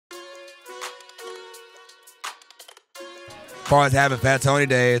far as having Fat Tony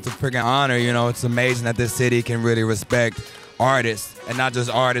Day, it's a freaking honor, you know. It's amazing that this city can really respect artists, and not just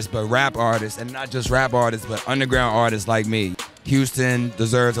artists, but rap artists, and not just rap artists, but underground artists like me. Houston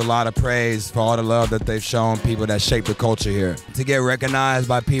deserves a lot of praise for all the love that they've shown people that shape the culture here. To get recognized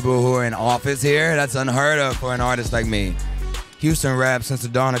by people who are in office here, that's unheard of for an artist like me. Houston rap, since the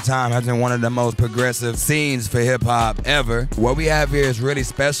dawn of time, has been one of the most progressive scenes for hip-hop ever. What we have here is really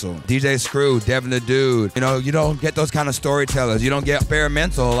special. DJ Screw, Devin the Dude. You know, you don't get those kind of storytellers. You don't get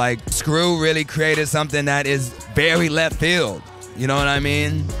experimental. Like, Screw really created something that is very left field. You know what I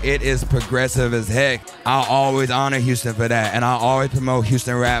mean? It is progressive as heck. I'll always honor Houston for that, and I'll always promote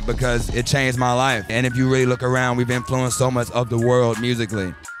Houston rap because it changed my life. And if you really look around, we've influenced so much of the world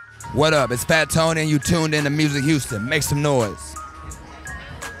musically. What up? It's Fat Tony, and you tuned in to Music Houston. Make some noise.